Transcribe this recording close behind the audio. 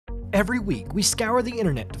Every week, we scour the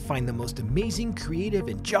internet to find the most amazing, creative,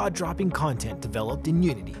 and jaw-dropping content developed in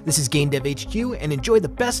Unity. This is GameDev HQ, and enjoy the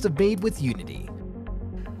best of Made with Unity.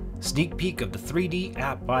 Sneak peek of the 3D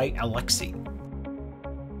app by Alexi.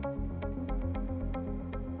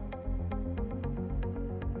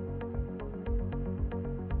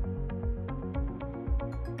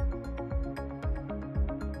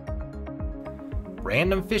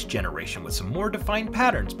 Random fish generation with some more defined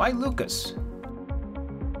patterns by Lucas.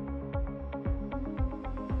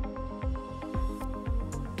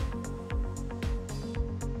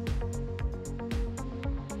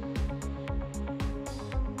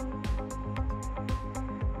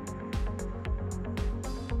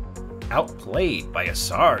 Outplayed by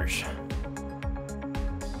Asarj.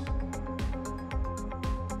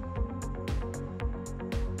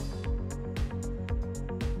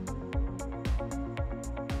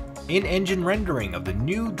 In-engine rendering of the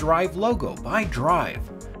new Drive logo by Drive.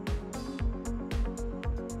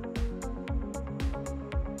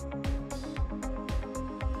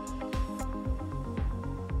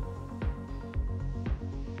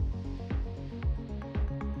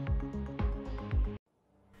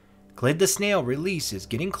 Clid the Snail release is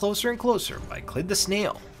getting closer and closer by Clid the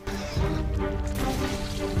Snail.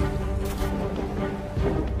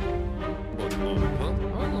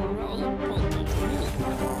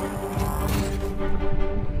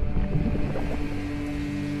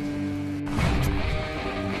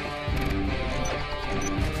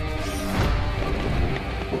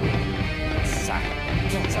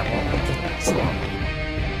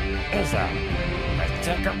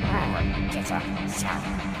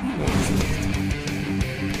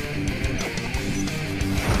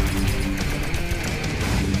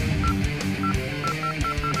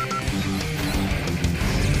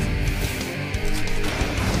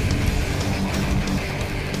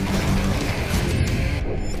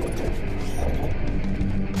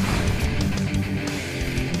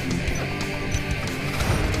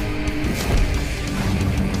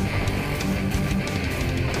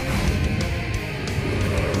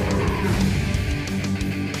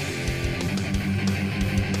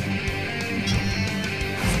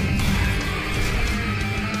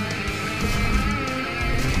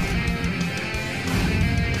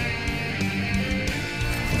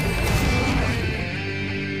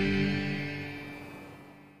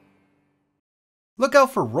 Look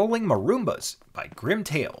out for Rolling Marumbas by Grim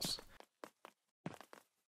Tales.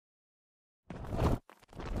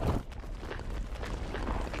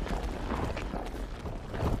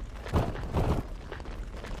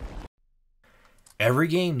 Every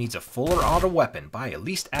game needs a fuller auto weapon by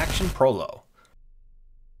Elite Action Prolo.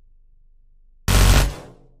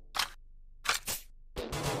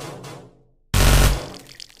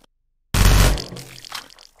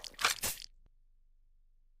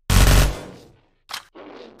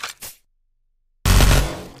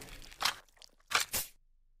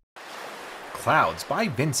 Clouds by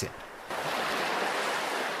Vincent.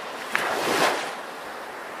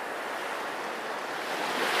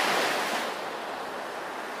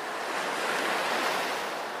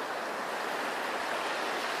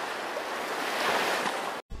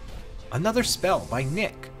 Another Spell by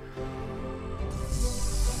Nick.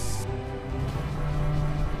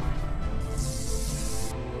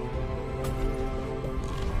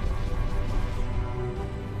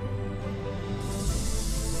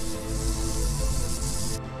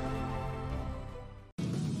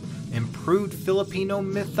 Improved Filipino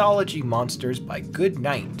Mythology Monsters by Good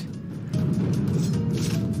Night.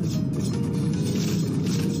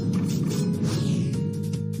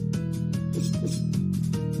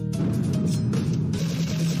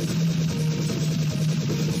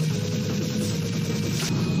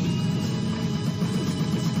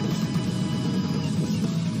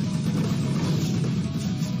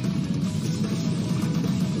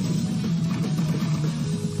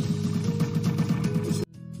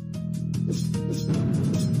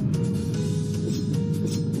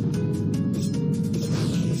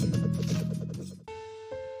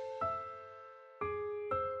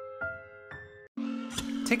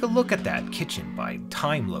 Take a look at that kitchen by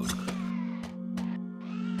Time Loader.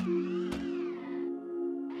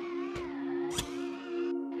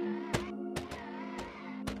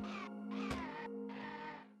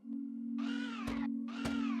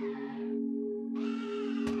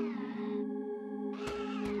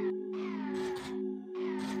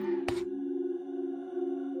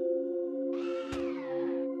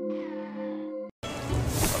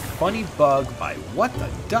 A funny bug by What the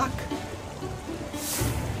Duck?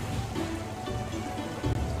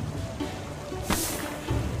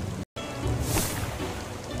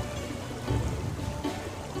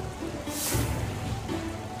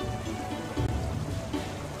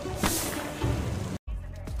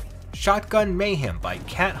 Shotgun Mayhem by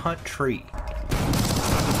Cat Hunt Tree.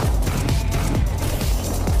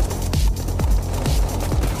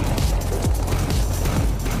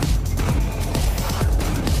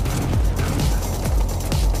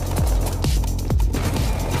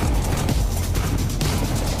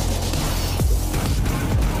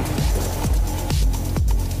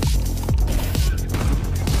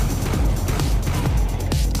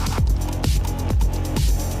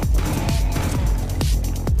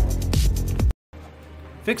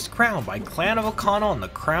 Fixed Crown by Clan of O'Connell and the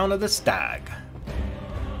Crown of the Stag.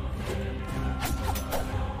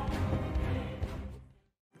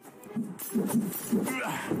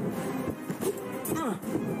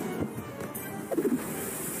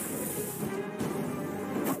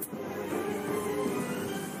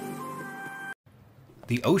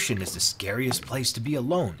 The Ocean is the scariest place to be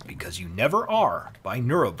alone because you never are by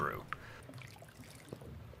Neurobrew.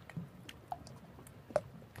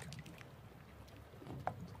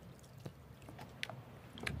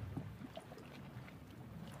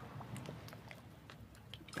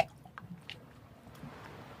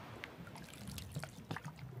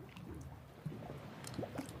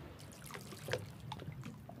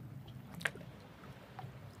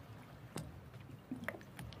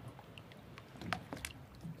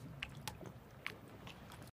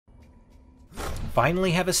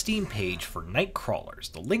 Finally have a Steam page for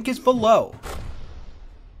Nightcrawlers. The link is below.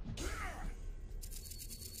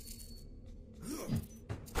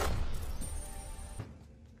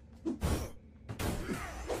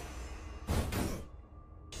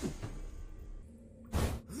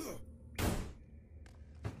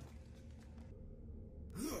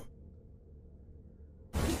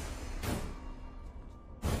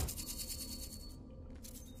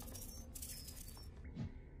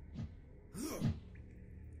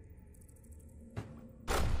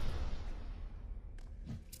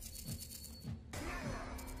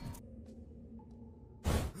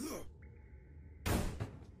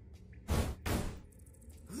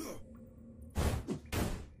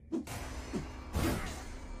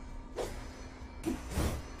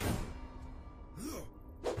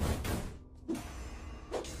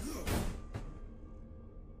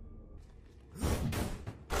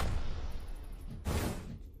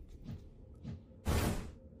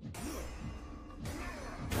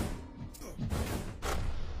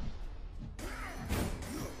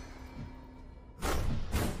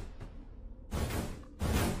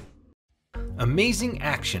 Amazing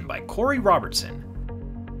Action by Corey Robertson.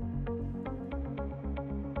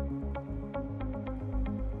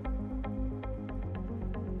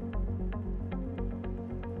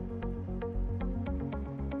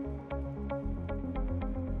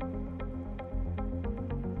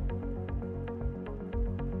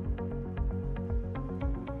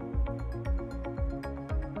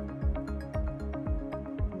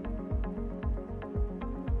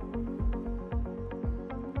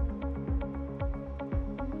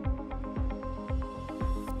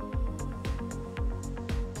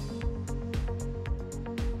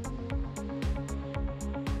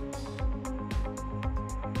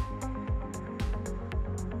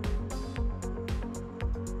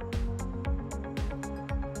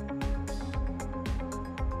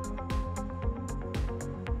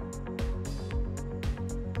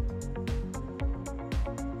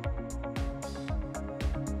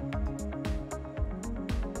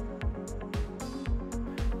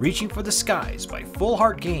 Reaching for the Skies by Full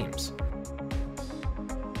Heart Games.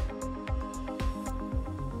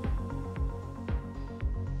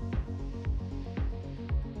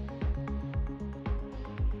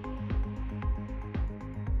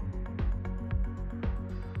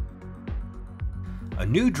 A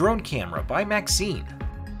New Drone Camera by Maxine.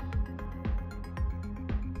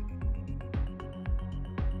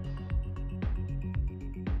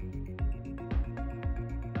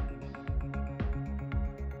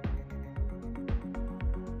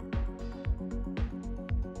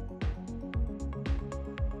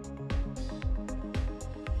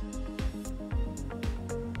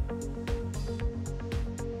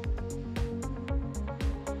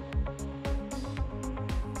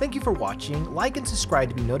 Thank you for watching. Like and subscribe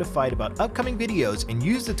to be notified about upcoming videos, and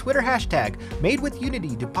use the Twitter hashtag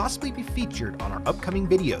MadeWithUnity to possibly be featured on our upcoming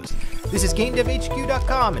videos. This is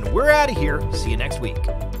GameDevHQ.com, and we're out of here. See you next week.